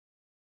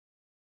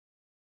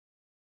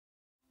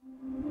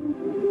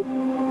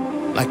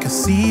like a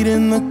seed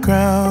in the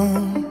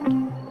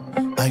ground,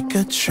 like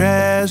a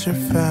treasure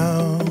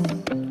found.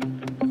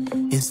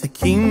 Is the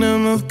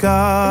kingdom of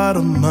God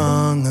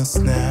among us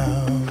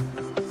now?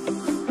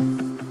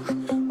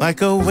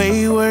 Like a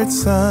wayward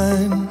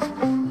son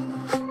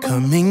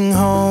coming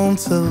home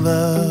to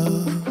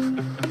love,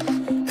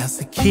 as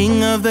the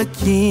King of the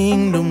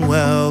kingdom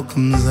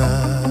welcomes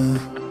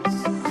us.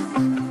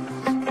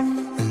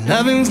 And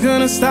nothing's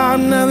gonna stop,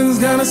 nothing's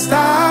gonna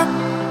stop,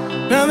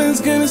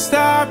 nothing's gonna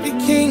stop your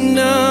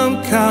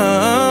kingdom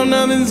come.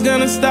 Nothing's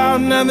gonna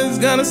stop, nothing's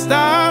gonna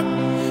stop.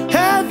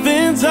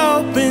 Heaven's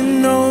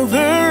open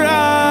over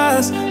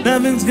us.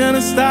 Nothing's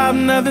gonna stop,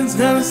 nothing's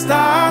gonna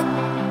stop.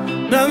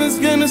 Nothing's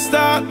gonna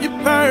stop your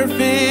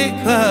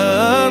perfect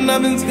love.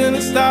 Nothing's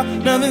gonna stop,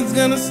 nothing's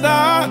gonna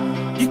stop.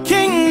 Your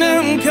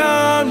kingdom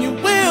come, your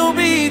will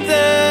be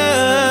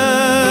done.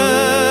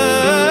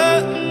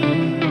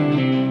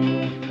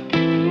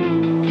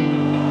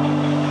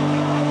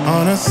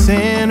 On a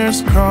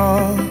sinner's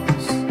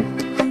cross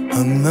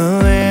hung the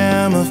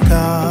Lamb of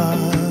God,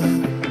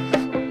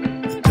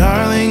 the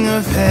darling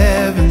of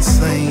heaven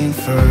slain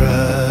for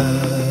us.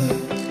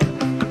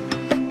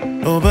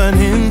 Oh, but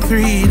in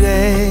 3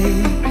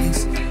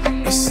 days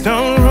the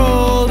stone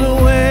rolled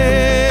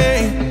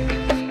away.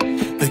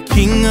 The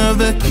King of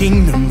the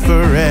kingdom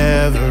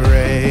forever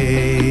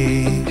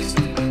raised.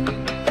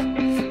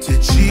 To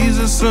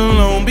Jesus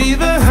alone be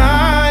the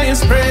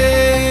highest praise.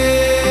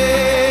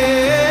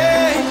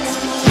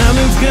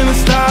 Nothing's gonna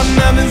stop,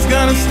 nothing's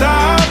gonna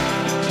stop.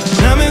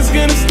 Nothing's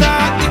gonna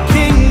stop your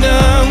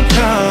kingdom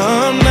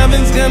come.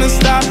 Nothing's gonna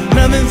stop,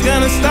 nothing's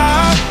gonna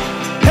stop.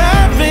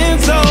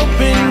 Heaven's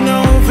open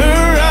over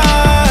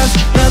us.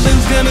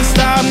 Nothing's gonna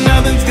stop,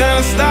 nothing's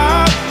gonna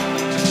stop.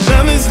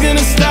 Nothing's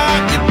gonna stop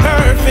your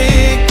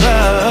perfect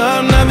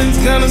love. Nothing's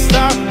gonna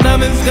stop,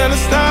 nothing's gonna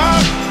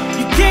stop.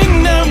 Your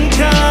kingdom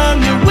come,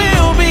 your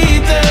will be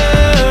done.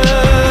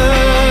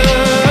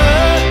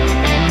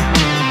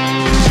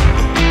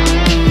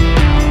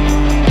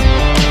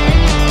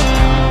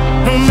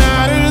 No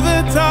matter the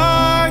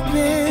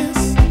darkness,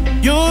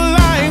 your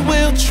light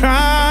will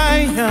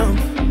triumph.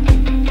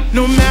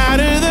 No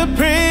matter the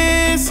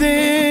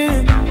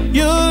prison,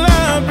 your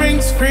love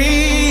brings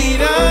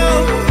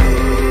freedom.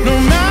 No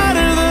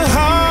matter the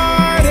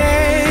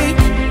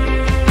heartache,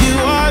 you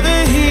are the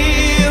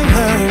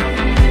healer.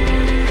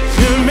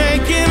 You're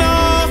making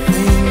all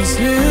things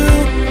new.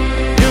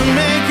 You're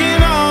making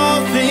all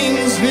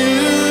things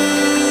new.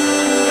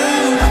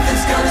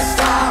 Nothing's gonna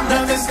stop,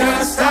 nothing's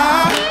gonna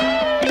stop.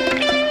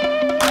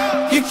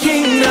 Your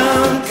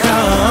kingdom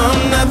come.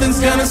 Nothing's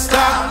gonna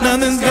stop,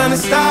 nothing's gonna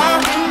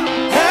stop.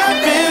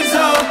 Heaven's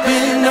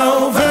open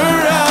over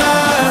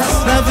us.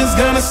 Nothing's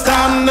gonna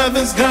stop,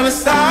 nothing's gonna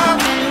stop.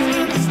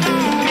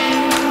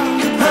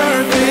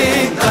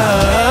 Perfect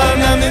love.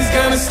 Nothing's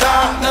gonna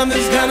stop,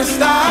 nothing's gonna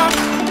stop.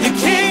 Your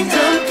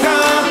kingdom